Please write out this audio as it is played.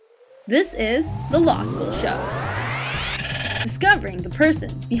This is The Law School Show. Discovering the person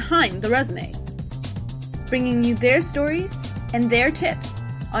behind the resume. Bringing you their stories and their tips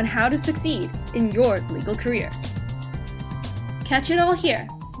on how to succeed in your legal career. Catch it all here,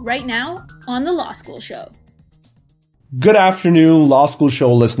 right now, on The Law School Show. Good afternoon, Law School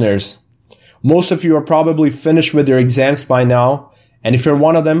Show listeners. Most of you are probably finished with your exams by now, and if you're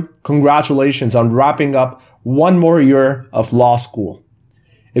one of them, congratulations on wrapping up one more year of law school.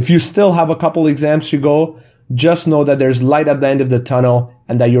 If you still have a couple exams to go, just know that there's light at the end of the tunnel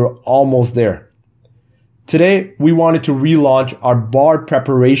and that you're almost there. Today, we wanted to relaunch our bar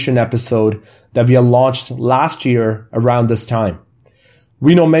preparation episode that we had launched last year around this time.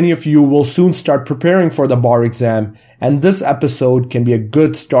 We know many of you will soon start preparing for the bar exam, and this episode can be a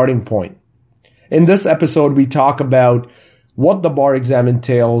good starting point. In this episode, we talk about what the bar exam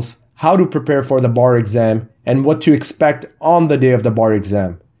entails, how to prepare for the bar exam, and what to expect on the day of the bar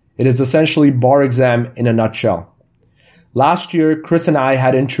exam. It is essentially bar exam in a nutshell. Last year, Chris and I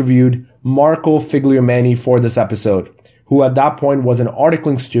had interviewed Marco Figliomeni for this episode, who at that point was an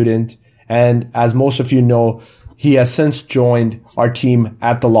articling student, and as most of you know, he has since joined our team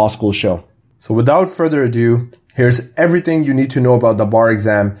at the Law School Show. So without further ado, here's everything you need to know about the bar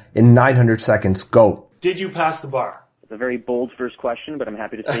exam in 900 seconds. Go. Did you pass the bar? It's a very bold first question, but I'm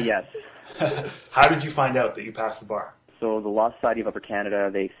happy to say yes. How did you find out that you passed the bar? So the Law Society of Upper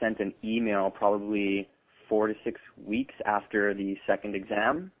Canada, they sent an email probably 4 to 6 weeks after the second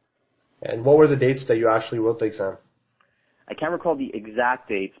exam. And what were the dates that you actually wrote the exam? I can't recall the exact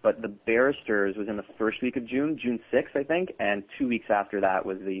dates, but the barristers was in the first week of June, June 6th, I think, and 2 weeks after that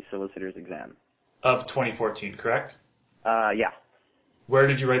was the solicitor's exam. Of 2014, correct? Yeah. Where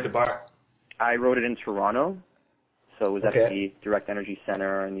did you write the bar? I wrote it in Toronto, so it was at the Direct Energy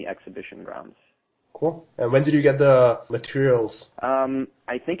Center and the exhibition grounds. Cool. And when did you get the materials?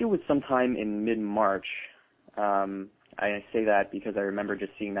 I think it was sometime in mid-March. I say that because I remember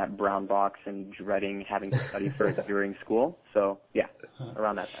just seeing that brown box and dreading having to study for it during school. So, yeah,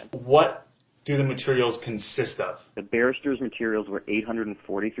 around that time. What do the materials consist of? The barrister's materials were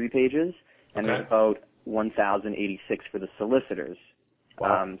 843 pages, and there's about 1,086 for the solicitors.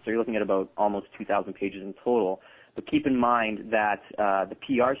 Wow. So you're looking at about almost 2,000 pages in total. But keep in mind that the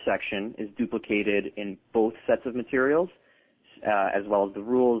PR section is duplicated in both sets of materials, as well as the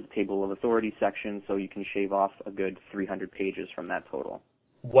rules, table of authority section, so you can shave off a good 300 pages from that total.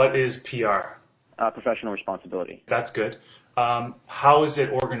 What is PR? Professional responsibility. That's good. How is it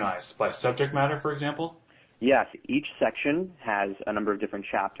organized? By subject matter, for example? Yes, each section has a number of different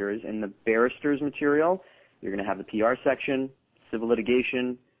chapters. In the barrister's material, you're going to have the PR section, civil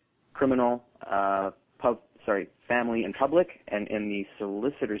litigation, criminal, family and public, and in the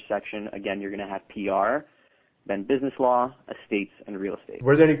solicitor's section, again, you're going to have PR, then business law, estates, and real estate.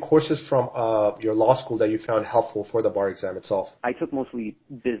 Were there any courses from your law school that you found helpful for the bar exam itself? I took mostly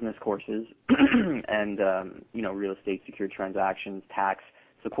business courses and, real estate, secured transactions, tax.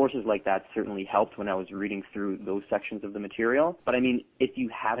 So courses like that certainly helped when I was reading through those sections of the material. But I mean, if you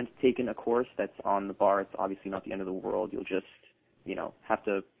haven't taken a course that's on the bar, it's obviously not the end of the world. You'll just, have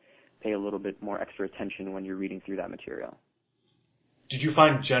to pay a little bit more extra attention when you're reading through that material. Did you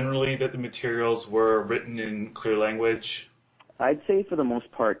find generally that the materials were written in clear language? I'd say for the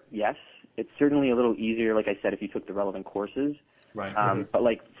most part, yes. It's certainly a little easier, like I said, if you took the relevant courses. Right. But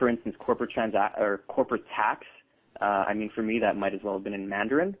like, for instance, corporate tax, for me, that might as well have been in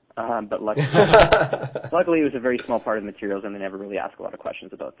Mandarin. But luckily it was a very small part of the materials, and they never really asked a lot of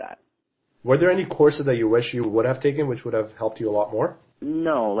questions about that. Were there any courses that you wish you would have taken, which would have helped you a lot more?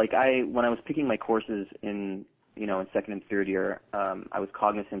 No, when I was picking my courses in second and third year, I was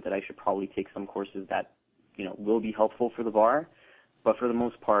cognizant that I should probably take some courses that, will be helpful for the bar. But for the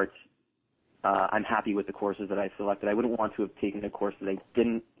most part, I'm happy with the courses that I selected. I wouldn't want to have taken a course that I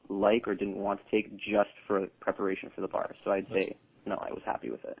didn't like or didn't want to take just for preparation for the bar. So I'd say, no, I was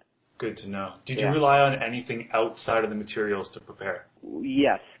happy with it. Good to know. Did you rely on anything outside of the materials to prepare?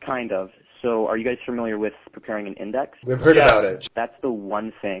 Yes, kind of. So are you guys familiar with preparing an index? We've heard about it. That's the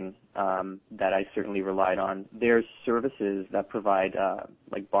one thing that I certainly relied on. There's services that provide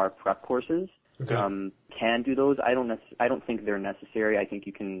bar prep courses. Okay. Can do those. I don't think they're necessary. I think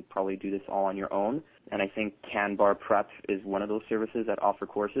you can probably do this all on your own. And I think Can Bar Prep is one of those services that offer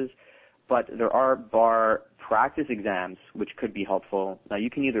courses. But there are bar practice exams which could be helpful. Now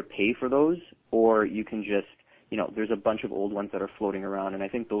you can either pay for those or you can just, there's a bunch of old ones that are floating around, and I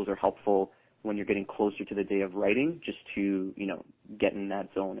think those are helpful when you're getting closer to the day of writing, just to, get in that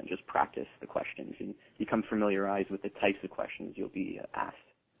zone and just practice the questions and become familiarized with the types of questions you'll be asked.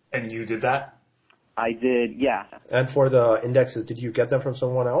 And you did that? I did, yeah. And for the indexes, did you get them from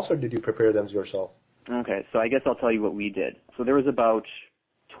someone else or did you prepare them yourself? Okay, so I guess I'll tell you what we did. So there was about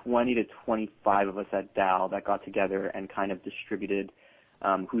 20 to 25 of us at Dal that got together and kind of distributed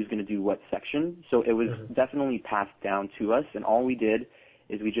who's going to do what section. So it was definitely passed down to us, and all we did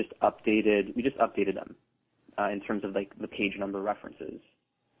is we just updated them in terms of like the page number references.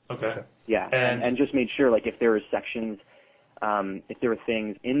 Okay. Yeah, and just made sure like if there were sections, if there were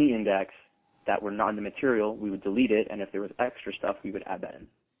things in the index that were not in the material, we would delete it, and if there was extra stuff, we would add that in.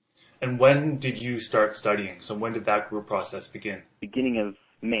 And when did you start studying? So when did that group process begin? Beginning of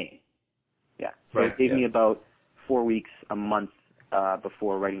May. Yeah. So Right, it gave me about 4 weeks, a month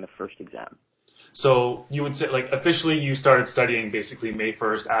before writing the first exam. So you would say, like, officially you started studying basically May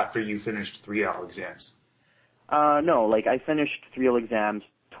 1st after you finished 3L exams? No, like I finished 3L exams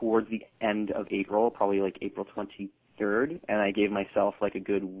towards the end of April, probably like April 23rd, and I gave myself like a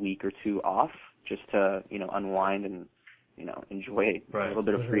good week or two off just to, unwind and, enjoy a little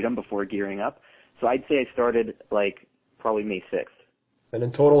bit of freedom before gearing up. So I'd say I started like probably May 6th. And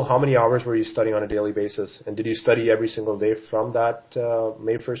in total, how many hours were you studying on a daily basis? And did you study every single day from that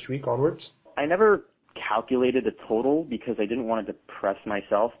May 1st week onwards? I never calculated the total because I didn't want to depress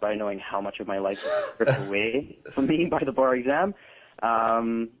myself by knowing how much of my life was stripped away from me by the bar exam.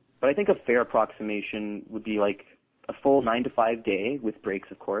 But I think a fair approximation would be like a full 9 to 5 day with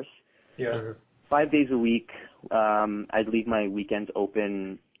breaks, of course. Yeah. 5 days a week. I'd leave my weekends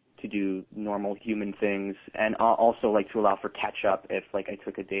open to do normal human things, and also like to allow for catch up if like I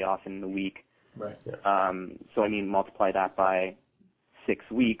took a day off in the week. Right. Yeah. So multiply that by 6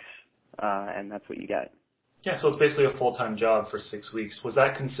 weeks, and that's what you get. Yeah, so it's basically a full-time job for 6 weeks. Was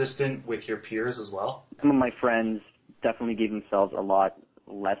that consistent with your peers as well? Some of my friends definitely gave themselves a lot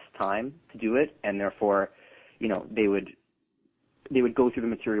less time to do it, and therefore, they would go through the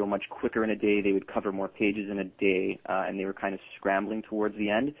material much quicker in a day. They would cover more pages in a day, and they were kind of scrambling towards the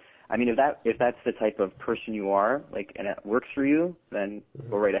end. I mean, if that's the type of person you are, like, and it works for you, then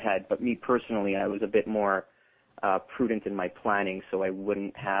go right ahead. But me personally, I was a bit more prudent in my planning, so I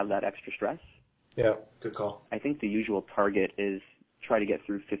wouldn't have that extra stress. Yeah. Good call. I think the usual target is try to get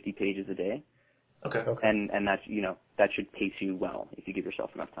through 50 pages a day. Okay. And that's, that should pace you well if you give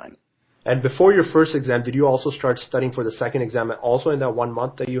yourself enough time. And before your first exam, did you also start studying for the second exam also in that 1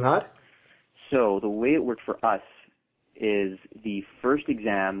 month that you had? So the way it worked for us is the first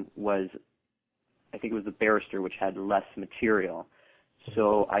exam was, I think it was the barrister, which had less material.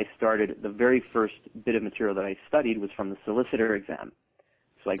 So I started, the very first bit of material that I studied was from the solicitor exam.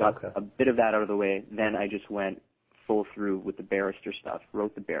 So I got a bit of that out of the way. Then I just went full through with the barrister stuff,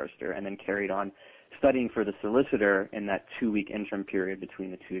 wrote the barrister, and then carried on studying for the solicitor in that 2-week interim period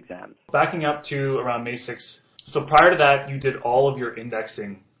between the two exams. Backing up to around May 6th, so prior to that, you did all of your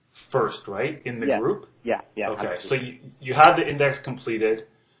indexing first, right, in the group? Yeah. Okay, absolutely. so you had the index completed,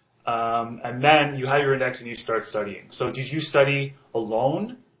 and then you had your index and you start studying. So did you study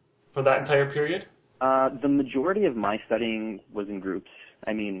alone for that entire period? The majority of my studying was in groups.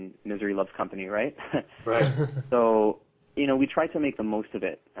 I mean, misery loves company, right? Right. So, we tried to make the most of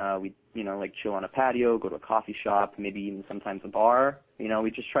it. We, like chill on a patio, go to a coffee shop, maybe even sometimes a bar.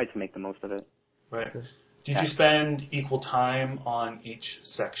 We just tried to make the most of it. Right. Did you spend equal time on each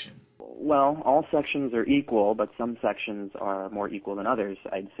section? Well, all sections are equal, but some sections are more equal than others,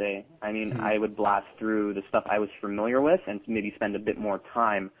 I'd say. I mean, I would blast through the stuff I was familiar with and maybe spend a bit more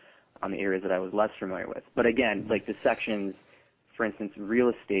time on the areas that I was less familiar with. But again, like the sections, for instance, real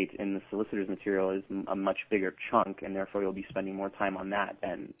estate in the solicitor's material is a much bigger chunk, and therefore you'll be spending more time on that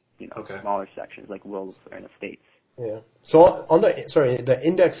than, smaller sections like wills and estates. Yeah. So on the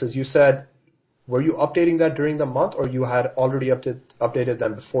indexes, you said, were you updating that during the month, or you had already updated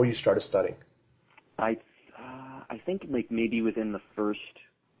them before you started studying? I think like maybe within the first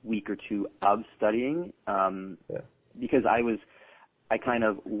week or two of studying, because I kind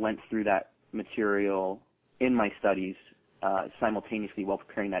of went through that material in my studies simultaneously while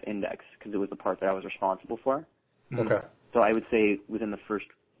preparing that index, because it was the part that I was responsible for. Okay. So I would say within the first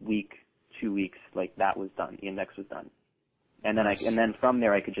week, 2 weeks, like that was done. The index was done. And then from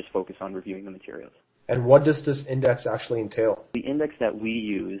there I could just focus on reviewing the materials. And what does this index actually entail? The index that we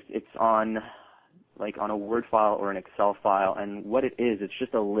used, it's on a Word file or an Excel file, and what it is, it's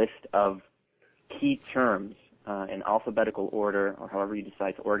just a list of key terms in alphabetical order, or however you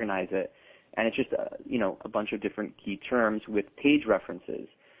decide to organize it. And it's just a bunch of different key terms with page references.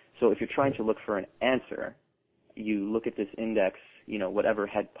 So if you're trying to look for an answer, you look at this index, whatever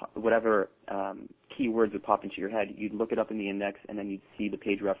keywords would pop into your head, you'd look it up in the index, and then you'd see the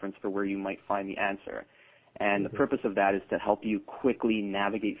page reference for where you might find the answer. And the purpose of that is to help you quickly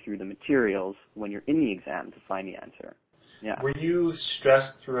navigate through the materials when you're in the exam to find the answer. Yeah. Were you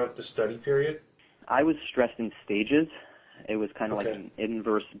stressed throughout the study period? I was stressed in stages. It was kind of like an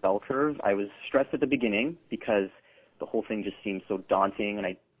inverse bell curve. I was stressed at the beginning because the whole thing just seemed so daunting, and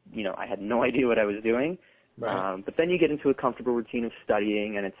I had no idea what I was doing. Right. But then you get into a comfortable routine of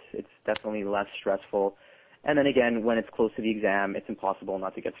studying, and it's definitely less stressful. And then again, when it's close to the exam, it's impossible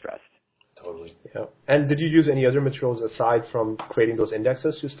not to get stressed. Totally. Yeah. And did you use any other materials aside from creating those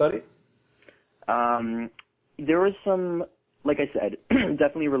indexes to study? There was some, like I said,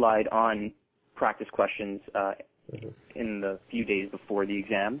 definitely relied on practice questions in the few days before the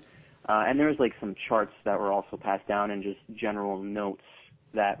exam. And there was like some charts that were also passed down and just general notes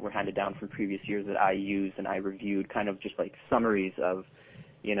that were handed down from previous years that I used and I reviewed, kind of just like summaries of,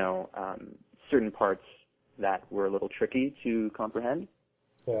 certain parts that were a little tricky to comprehend.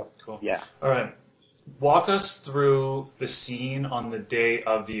 Yeah. Cool. Yeah. All right. Walk us through the scene on the day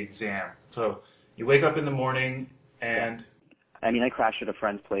of the exam. So you wake up in the morning and... I crashed at a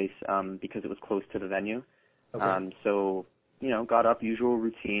friend's place because it was close to the venue. Okay. So, got up, usual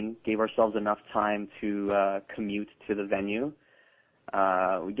routine, gave ourselves enough time to commute to the venue.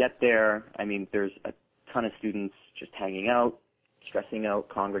 We get there. There's a ton of students just hanging out, stressing out,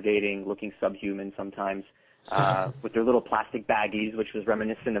 congregating, looking subhuman sometimes, with their little plastic baggies, which was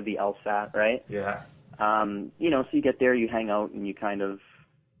reminiscent of the LSAT, right? Yeah. So you get there, you hang out, and you kind of,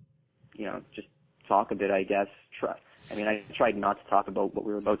 just talk a bit, I guess. I tried not to talk about what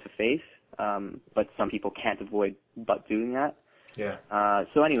we were about to face, but some people can't avoid but doing that. Yeah.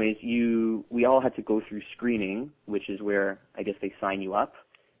 So anyways, we all had to go through screening, which is where I guess they sign you up.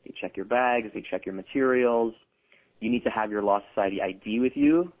 They check your bags, they check your materials. You need to have your Law Society ID with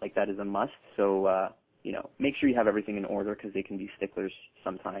you, like that is a must. So, make sure you have everything in order because they can be sticklers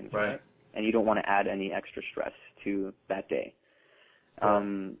sometimes. Right. And you don't want to add any extra stress to that day.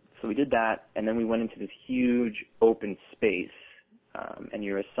 So we did that, and then we went into this huge open space, and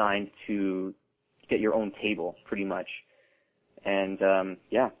you're assigned to get your own table, pretty much. And,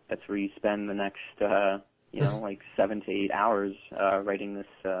 that's where you spend the next, 7 to 8 hours writing this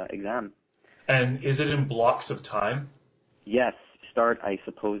exam. And is it in blocks of time? Yes. Start, I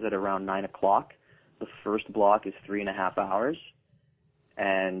suppose, at around 9 o'clock. The first block is 3.5 hours.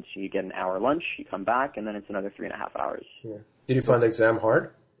 And you get an hour lunch, you come back, and then it's another 3.5 hours. Yeah. Did you find the exam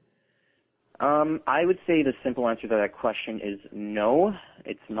hard? I would say the simple answer to that question is no.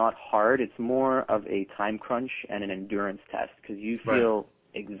 It's not hard. It's more of a time crunch and an endurance test because you feel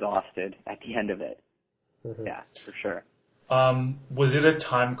exhausted at the end of it. Mm-hmm. Yeah, for sure. Was it a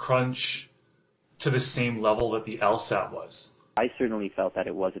time crunch to the same level that the LSAT was? I certainly felt that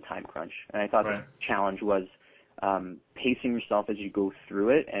it was a time crunch. And I thought the challenge was pacing yourself as you go through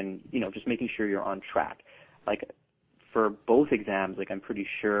it and, just making sure you're on track. Like, for both exams, I'm pretty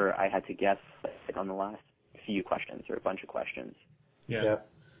sure I had to guess on the last few questions or a bunch of questions. Yeah.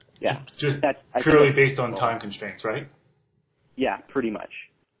 Yeah. Just purely based on time constraints, right? Yeah, pretty much.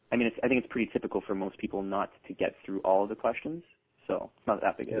 I think it's pretty typical for most people not to get through all of the questions, so it's not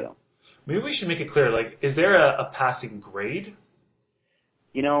that big a deal. Maybe we should make it clear, is there a passing grade?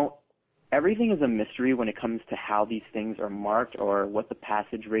 Everything is a mystery when it comes to how these things are marked or what the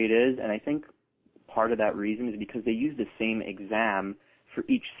passage rate is, and I think part of that reason is because they use the same exam for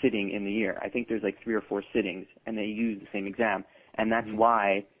each sitting in the year. I think there's 3 or 4 sittings, and they use the same exam, and that's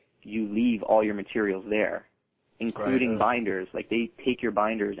why you leave all your materials there, including binders. They take your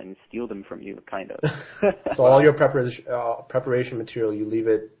binders and steal them from you, kind of. So all your preparation material, you leave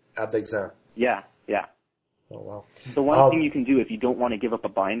it at the exam? Yeah. Oh, wow. The one thing you can do if you don't want to give up a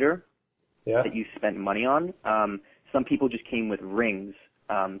binder that you spent money on, some people just came with rings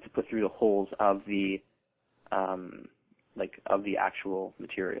to put through the holes of the actual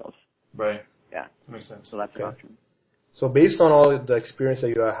materials. Right. Yeah. That makes sense. So that's an option. So based on all the experience that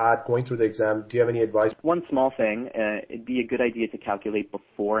you had going through the exam, do you have any advice? One small thing, it'd be a good idea to calculate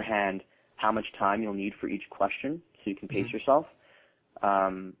beforehand how much time you'll need for each question so you can pace yourself.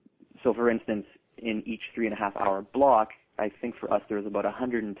 So for instance, in each 3.5 hour block, I think for us there was about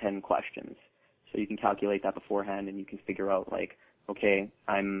 110 questions. So you can calculate that beforehand and you can figure out okay,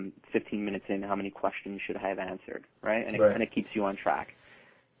 I'm 15 minutes in, how many questions should I have answered, right? And it kind of keeps you on track.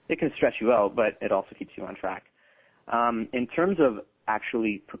 It can stress you out, but it also keeps you on track. In terms of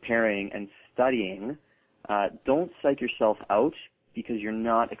actually preparing and studying, don't psych yourself out because you're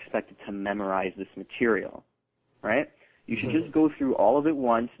not expected to memorize this material, right? You should just go through all of it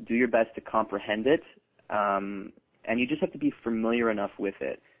once, do your best to comprehend it, and you just have to be familiar enough with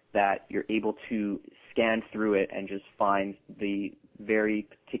it that you're able to scan through it and just find the very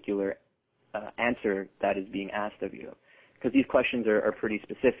particular answer that is being asked of you. Because these questions are pretty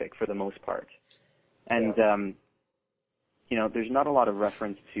specific for the most part. And, there's not a lot of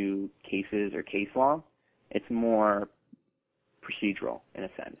reference to cases or case law. It's more procedural in a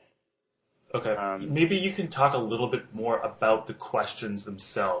sense. Okay. Maybe you can talk a little bit more about the questions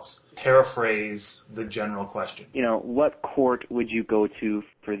themselves. Paraphrase the general question. What court would you go to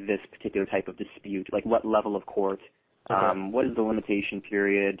for this particular type of dispute? Like, what level of court? Okay. What is the limitation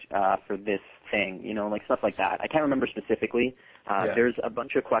period for this thing? Like stuff like that. I can't remember specifically. There's a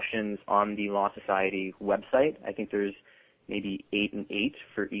bunch of questions on the Law Society website. I think there's maybe 8 and 8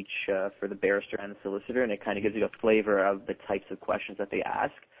 for each, for the barrister and the solicitor, and it kind of gives you a flavor of the types of questions that they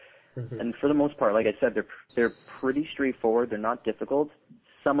ask. Mm-hmm. And for the most part, like I said, they're pretty straightforward. They're not difficult.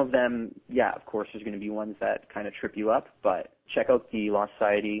 Some of them, of course, there's going to be ones that kind of trip you up, but check out the Law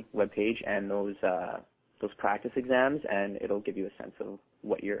Society webpage and those practice exams, and it'll give you a sense of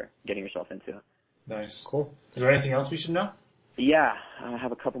what you're getting yourself into. Nice. Cool. Is there anything else we should know? Yeah, I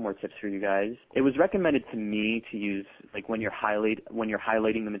have a couple more tips for you guys. It was recommended to me to use, like when you're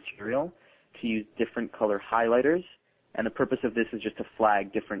highlighting the material, to use different color highlighters. And the purpose of this is just to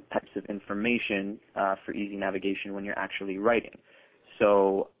flag different types of information for easy navigation when you're actually writing.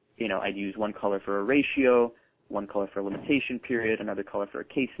 So, I'd use one color for a ratio, one color for a limitation period, another color for a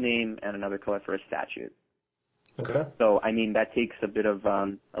case name, and another color for a statute. Okay. So, that takes a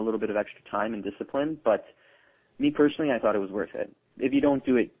little bit of extra time and discipline, but me personally, I thought it was worth it. If you don't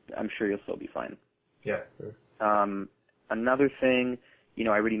do it, I'm sure you'll still be fine. Yeah. Another thing, I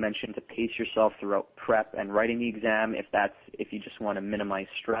already mentioned to pace yourself throughout prep and writing the exam if you just want to minimize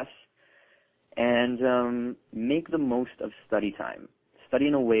stress. And make the most of study time. Study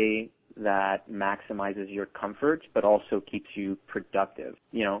in a way that maximizes your comfort but also keeps you productive.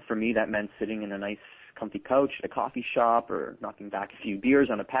 For me, that meant sitting in a nice comfy couch at a coffee shop or knocking back a few beers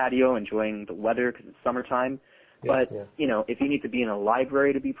on a patio, enjoying the weather because it's summertime. But, if you need to be in a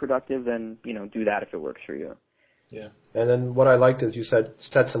library to be productive, then, do that if it works for you. Yeah. And then what I liked is you said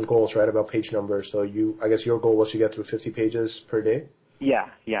set some goals, right, about page numbers. So I guess your goal was to get through 50 pages per day? Yeah,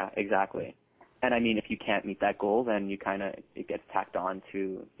 exactly. And if you can't meet that goal, then it gets tacked on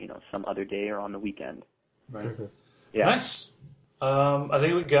to, some other day or on the weekend. Right. Mm-hmm. Yeah. Nice. I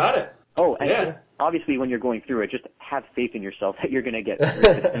think we got it. Oh, and obviously when you're going through it, just have faith in yourself that you're going to get through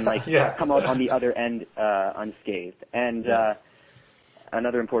it and come out on the other end unscathed. And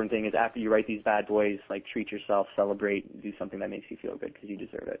another important thing is after you write these bad boys, treat yourself, celebrate, do something that makes you feel good because you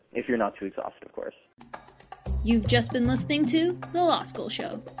deserve it. If you're not too exhausted, of course. You've just been listening to The Law School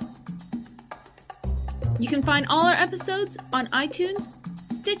Show. You can find all our episodes on iTunes,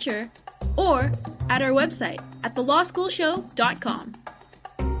 Stitcher, or at our website at thelawschoolshow.com.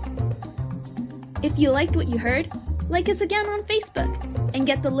 If you liked what you heard, like us again on Facebook and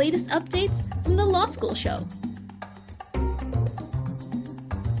get the latest updates from The Law School Show.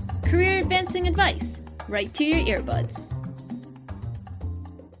 Career advancing advice right to your earbuds.